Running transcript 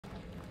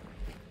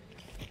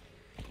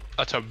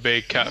That's a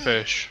big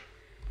catfish.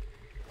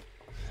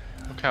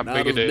 Look how Not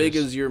big as it big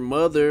is. as your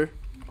mother.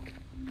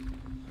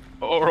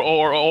 Or.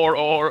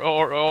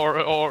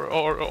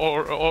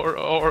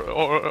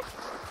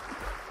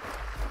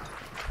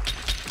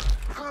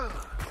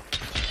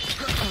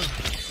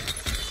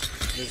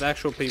 There's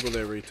actual people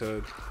there,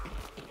 retard.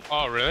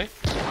 Oh, really?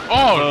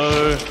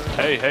 Oh!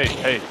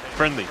 Hey,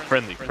 friendly.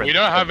 We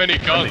don't have any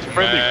guns,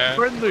 man.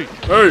 Friendly.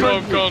 Hey!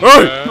 No guns,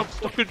 Hey! man. Stop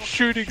fucking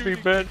shooting me,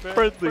 man.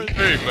 Friendly.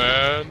 Hey,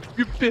 man.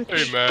 You bitch.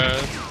 Hey,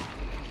 man.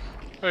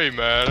 Hey,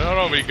 man. I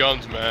don't have any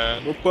guns,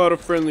 man. What part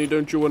of friendly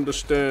don't you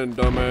understand,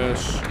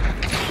 dumbass?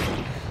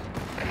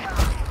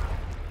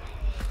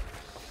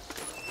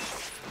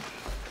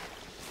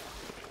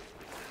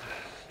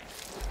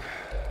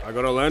 I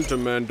got a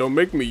lantern, man. Don't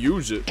make me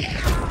use it.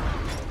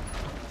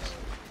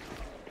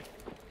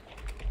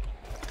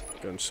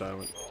 Gun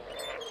silent.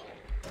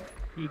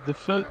 Dude, the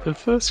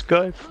first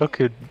guy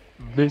fucking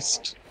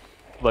missed.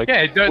 Like,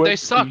 Yeah, they 20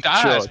 suck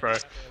ass, shots. bro.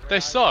 They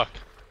suck.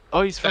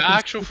 Oh, he's They're fucking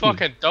actual speaking.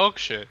 fucking dog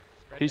shit.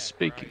 He's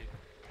speaking.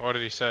 What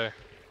did he say?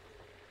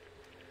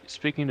 He's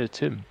speaking to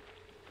Tim.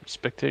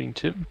 Spectating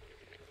Tim.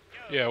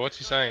 Yeah, what's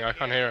he saying? I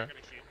can't hear it.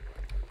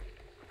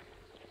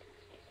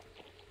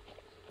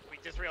 We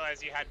just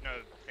realized you had no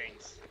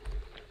things.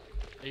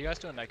 Are you guys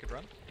doing naked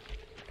run?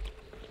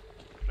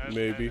 No,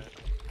 Maybe.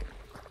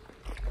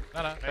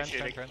 No, friend.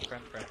 shooting. Do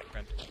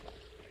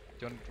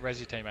you want res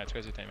your teammates?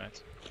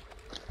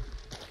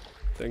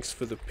 Thanks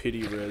for the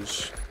pity,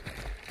 Rez.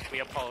 We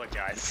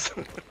apologize.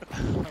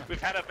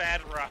 We've had a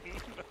bad run.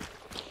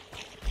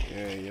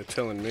 Yeah, you're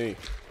telling me.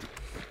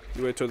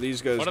 You wait till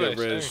these guys What are get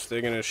they res.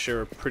 saying? They're gonna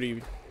share a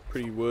pretty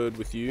word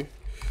with you.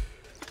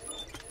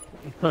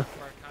 Bro,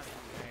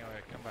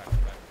 anyway, come back.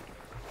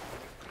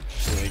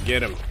 Yeah,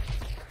 get him.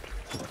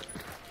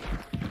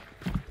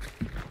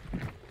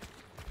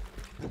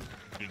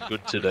 You're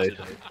good today.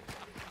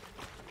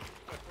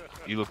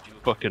 You look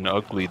fucking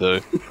ugly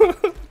though.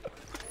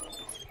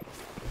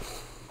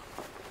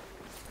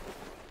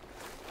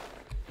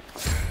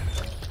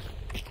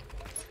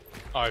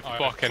 I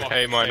fucking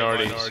hate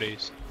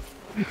minorities.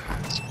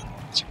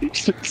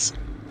 Jesus.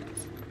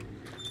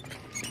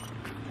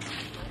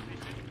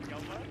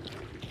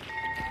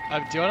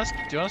 Do you want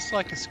us to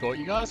like escort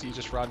you guys, or you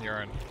just run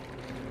your own?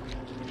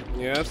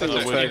 Yeah, I think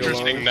That's we'll an tag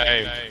interesting along.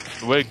 name.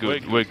 We're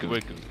good.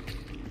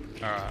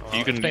 Alright, Well,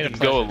 you can it's been a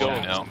go pleasure.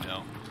 along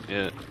now.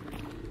 Yeah.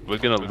 We're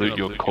gonna loot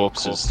your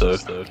corpses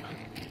though.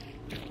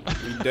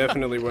 We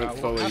definitely won't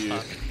follow you.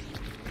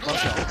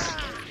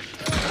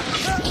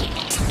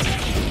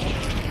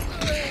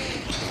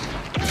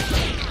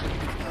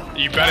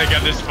 You better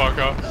get this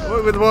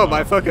fucker. With what?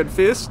 My fucking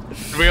fist?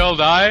 Did we all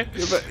die?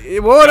 Yeah, but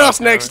warn us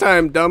next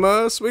time,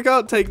 dumbass. We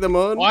can't take them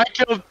on. Why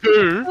killed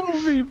two?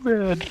 Tell me,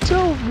 man.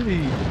 Tell me.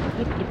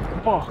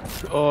 What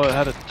the fuck? Oh, I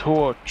had a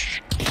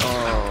torch.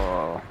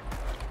 Oh.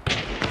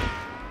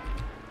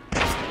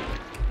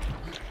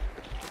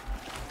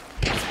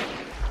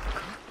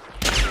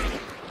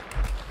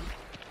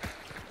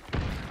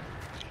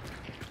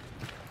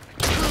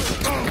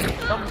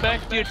 Come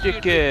back, you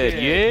dickhead.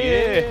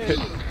 Yeah.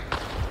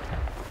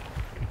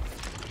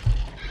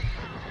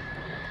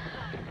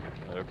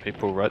 There are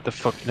people right the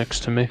fuck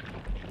next to me.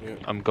 Yeah.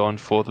 I'm going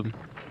for them.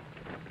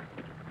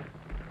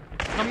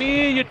 Come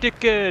here, you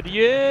dickhead!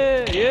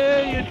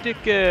 Yeah, you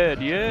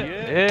dickhead!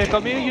 Yeah,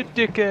 come here, you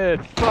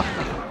dickhead! Fuck!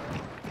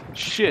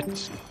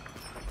 Shit!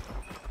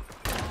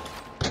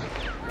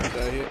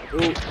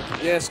 Ooh,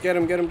 yes, get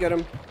him.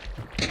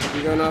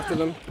 You going after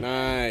them?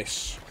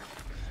 Nice.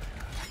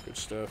 Good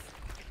stuff.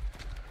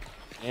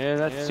 Yeah,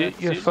 that's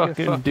it, you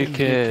fucking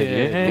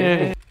dickhead!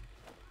 Yeah!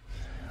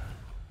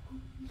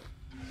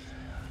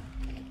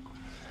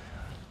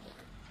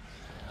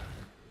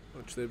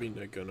 Watch there be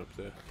no gun up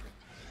there.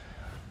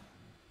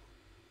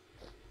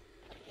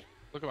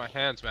 Look at my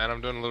hands, man.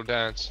 I'm doing a little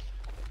dance.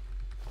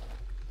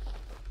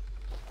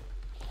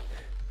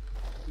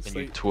 It's Can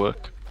you like, twerk?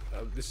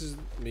 this is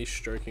me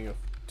stroking off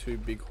two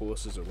big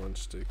horses at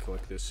once to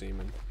collect their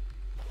semen.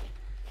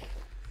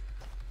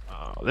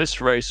 Oh, this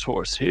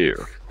racehorse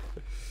here.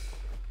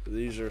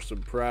 These are some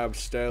prime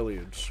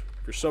stallions.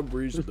 For some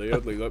reason, they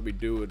only let me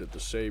do it at the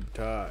same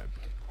time.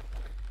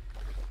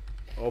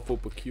 Awful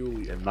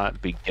peculiar. It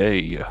might be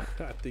gay.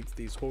 I think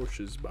these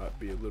horses might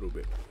be a little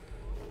bit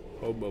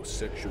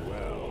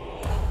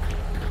homosexual.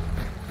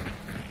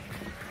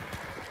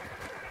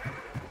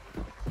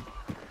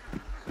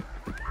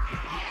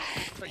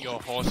 Put your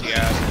horsey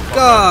ass.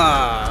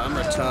 Ah, I'm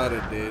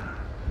retarded, dude.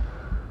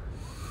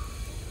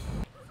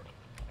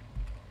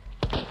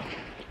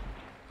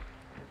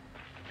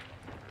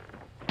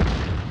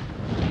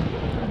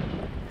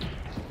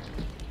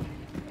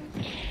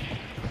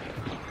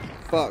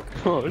 Fuck.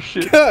 Oh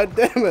shit. God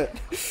damn it.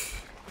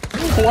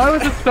 Why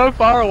was it so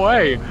far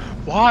away?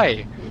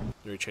 Why?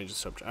 He changed the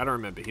subject. I don't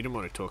remember. He didn't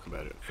want to talk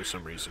about it for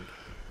some reason.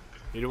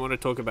 He didn't want to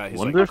talk about his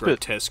Wonder like if it-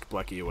 grotesque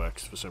black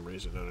earwax for some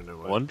reason. I don't know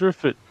why. Wonder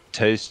if it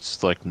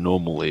tastes like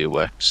normal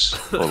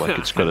earwax, or like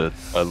it's got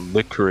a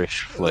licorice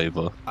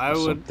flavor I or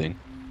would- something.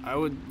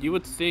 You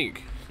would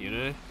think. you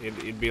know?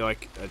 It'd be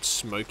like a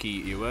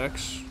smoky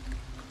earwax.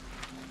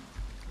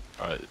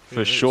 Alright,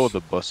 for sure the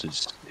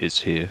boss is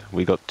here.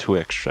 We got 2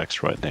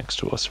 extracts right next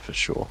to us for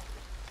sure.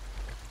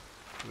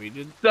 We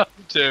did. Stop,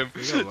 Tim.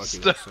 We got lucky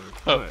Stop.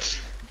 this time.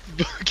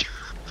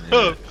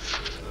 Oh.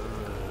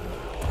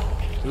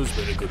 Who's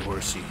been a good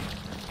horsey?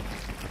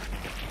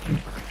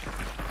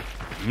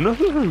 No!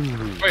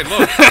 Wait,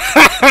 look.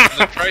 There's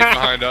a crate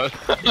behind us.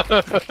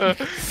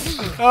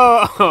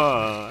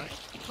 Oh,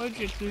 why'd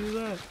you do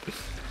that?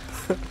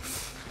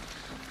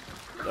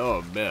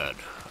 Oh man,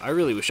 I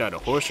really wish I had a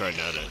horse right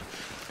now to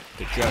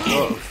jack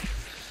off.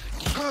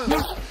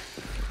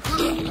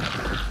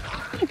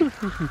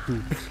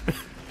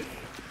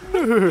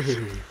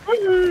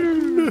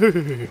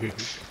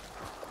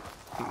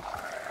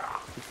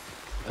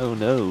 Oh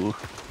no.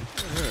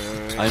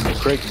 I'm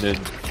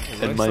pregnant.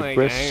 And my like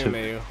breasts I'm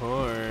have... a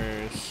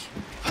horse.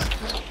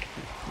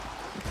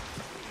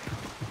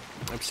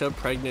 I'm so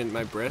pregnant,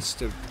 my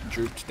breasts have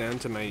drooped down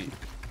to my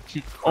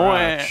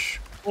crotch.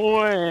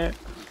 What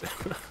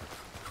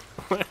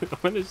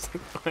is?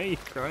 Why are you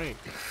crying?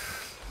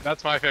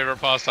 That's my favorite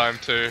pastime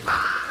too.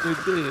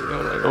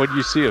 When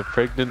you see a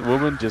pregnant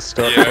woman, just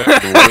start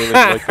fucking wailing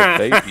like a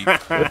baby.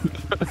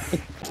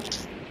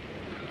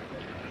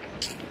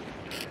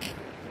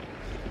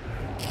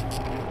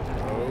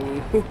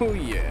 Oh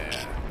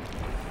yeah.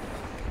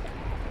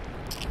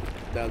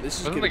 Now this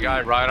is Wasn't the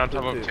guy right on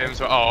top of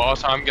Tim's? Oh,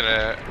 also I'm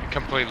gonna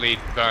completely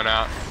burn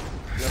out.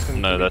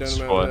 No, that's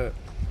fine.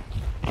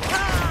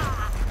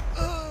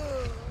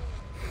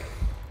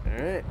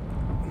 Alright.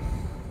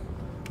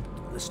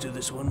 Let's do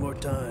this one more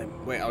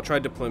time. Wait, I'll try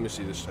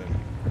diplomacy this time.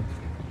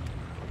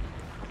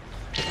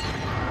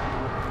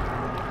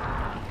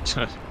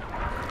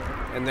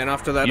 And then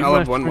after that, I'll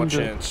have one more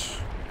chance.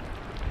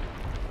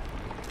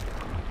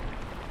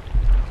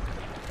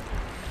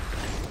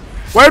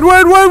 Wait,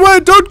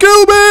 don't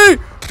kill me!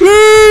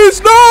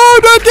 Please, no,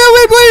 don't kill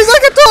me, please! I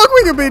can talk,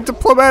 we can be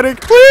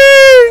diplomatic,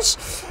 please!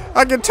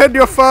 I can tend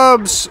your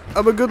farms.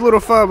 I'm a good little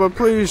farmer,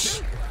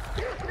 please.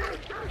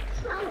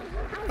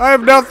 I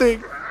have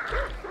nothing.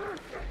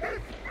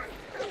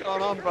 What's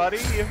going on, buddy?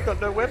 You've got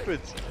no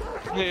weapons.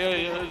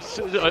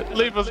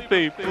 Leave us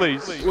be,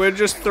 please. We're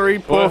just 3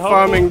 poor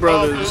farming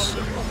brothers.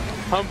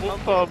 Humble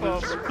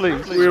farmers,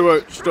 please. We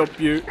won't stop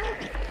you.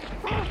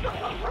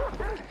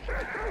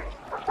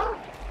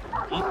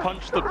 I'll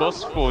punch the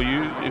boss for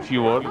you if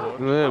you want.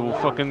 Yeah, we'll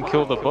fucking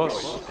kill the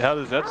boss. How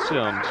does that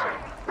sound?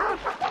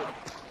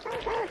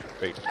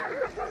 Wait. Is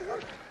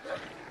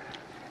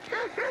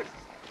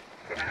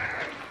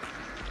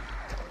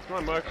my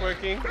mic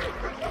working?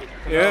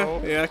 Yeah,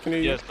 yeah, I can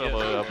hear you. Yes,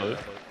 hello.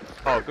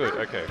 Oh, good,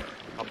 okay.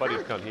 Our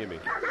buddies can't hear me.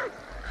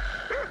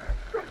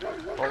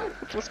 Oh,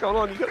 what's going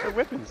on? You got no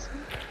weapons.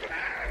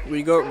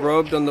 We got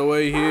robbed on the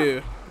way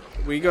here.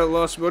 We got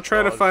lost. We'll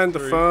try to find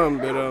the farm,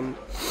 but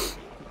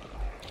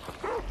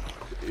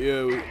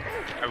yeah.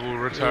 I will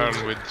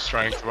return with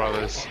strength,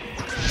 brothers.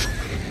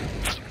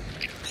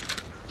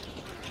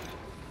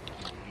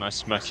 Can I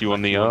smack you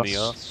on the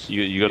ass?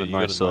 You got a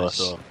nice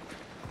ass.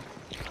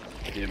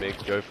 Yeah, mate,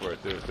 go for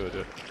it. Do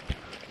it.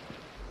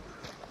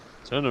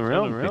 Turn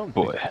around, big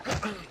boy.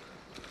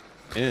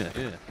 Yeah.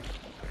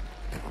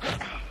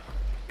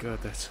 God,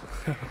 that's.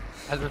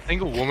 Has a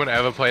single woman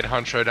ever played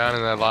Hunt Showdown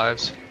in their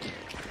lives?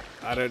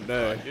 I don't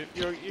know.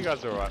 You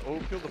guys are alright.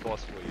 We'll kill the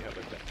boss for you. How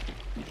about that?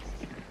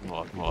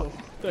 What?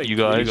 You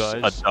guys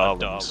are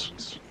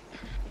darlings.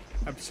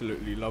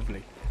 Absolutely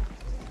lovely.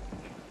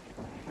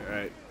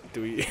 Alright,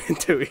 do we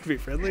be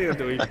friendly or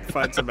do we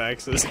find some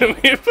axes and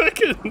we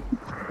fucking...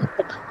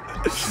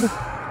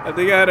 I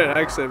think I had an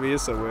axe over here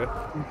somewhere.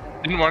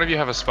 Didn't one of you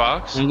have a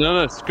sparks?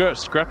 No,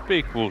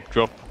 Scrapbeak will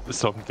drop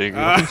something.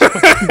 No!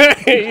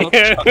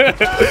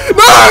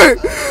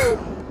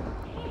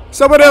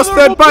 Someone else,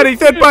 third party!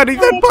 There are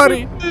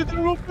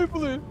more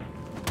people there.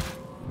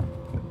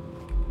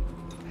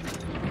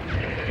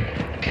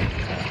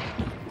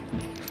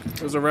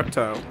 There's a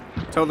reptile.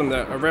 Tell them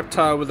that. A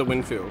reptile with a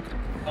Winfield.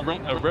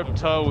 A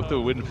reptile with a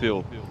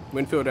Winfield.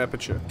 Winfield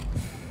aperture.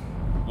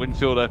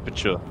 Winfield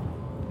aperture.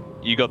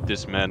 You got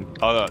this, man.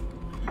 Don't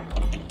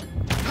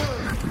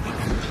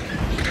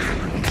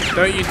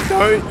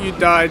you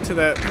die to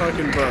that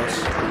fucking boss.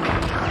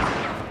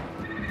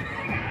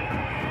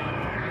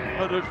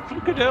 Oh, no,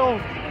 fucking hell.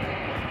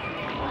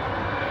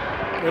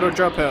 It'll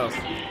drop health.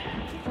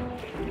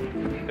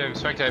 Tim,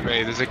 spectate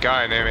me. There's a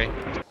guy near me.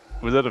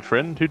 Was that a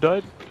friend who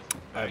died?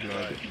 I have no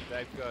idea.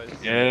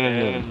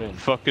 Yeah,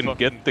 fucking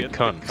get the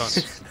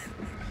cunts.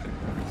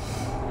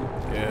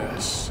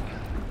 Yes.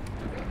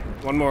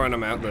 One more and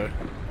I'm out though.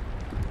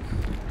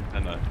 I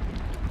know.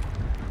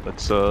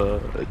 Let's,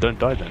 don't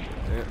die then.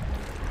 Yeah.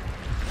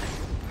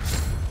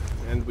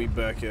 And we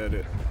back at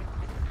it.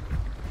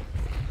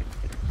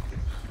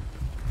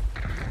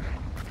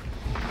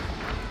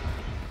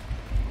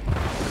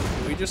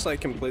 We just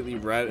like completely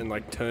rat and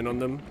like turn on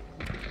them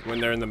when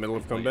they're in the middle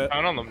of combat.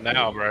 Turn on them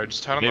now, bro.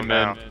 Just turn on Hey them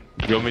man, now.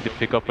 you want me to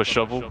pick up a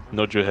shovel?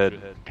 Nod your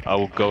head. I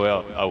will go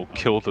out. I will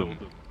kill them.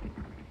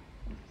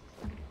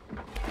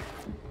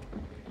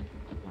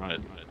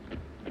 Right.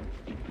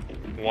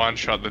 One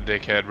shot the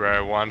dickhead,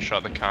 bro. One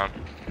shot the cunt.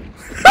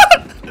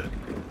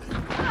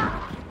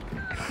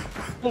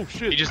 Oh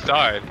shit! He just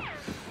died.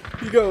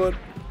 You go on.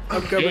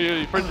 I'm Yeah, coming.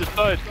 your friend just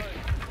died.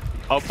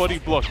 I'll body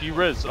block you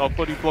res. I'll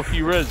body block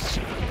you res.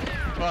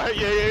 Alright,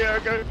 yeah,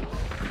 go.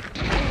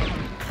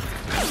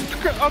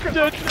 I'm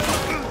dead.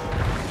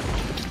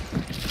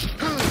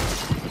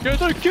 Go,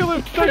 don't kill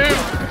him! Don't kill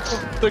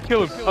him! Don't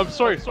kill him! I'm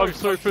sorry, I'm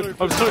sorry, Finn.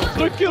 I'm sorry.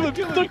 Don't kill him!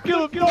 Don't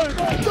kill him! No!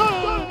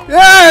 No!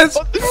 Yes!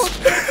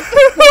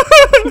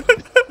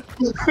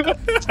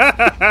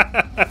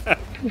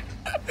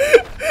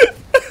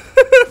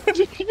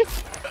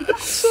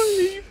 So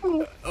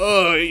evil!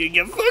 Oh, you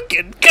get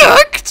fucking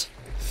cooked!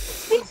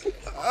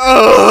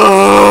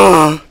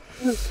 Oh!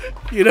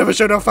 You never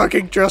should have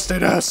fucking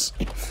trusted us.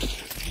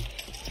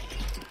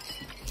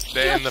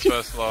 They're in the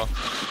first floor.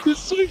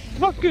 This is so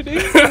fucking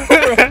evil,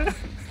 bro!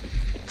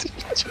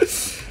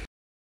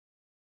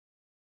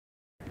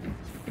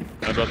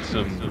 I got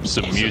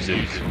some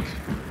music.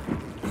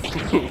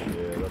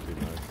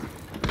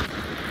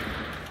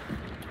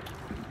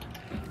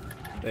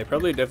 They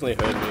probably definitely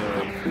heard me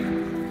like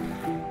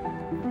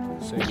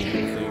saying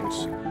evil things.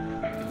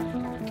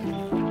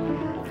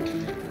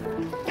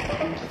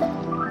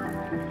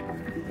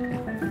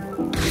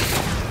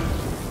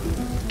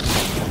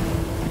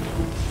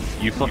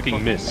 You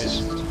fucking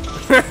missed.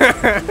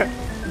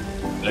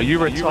 Are you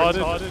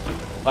retarded?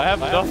 I have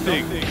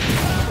nothing.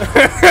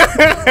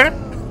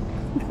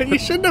 You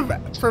shouldn't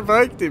have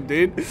provoked him,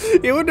 dude.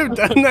 You wouldn't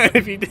have done that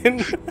if you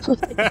didn't.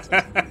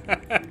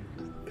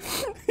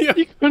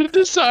 You couldn't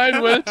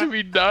decide whether to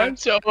be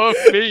nice or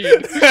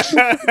mean.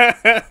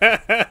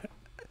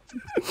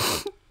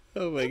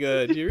 Oh my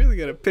god, you really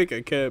gotta pick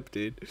a cap,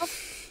 dude.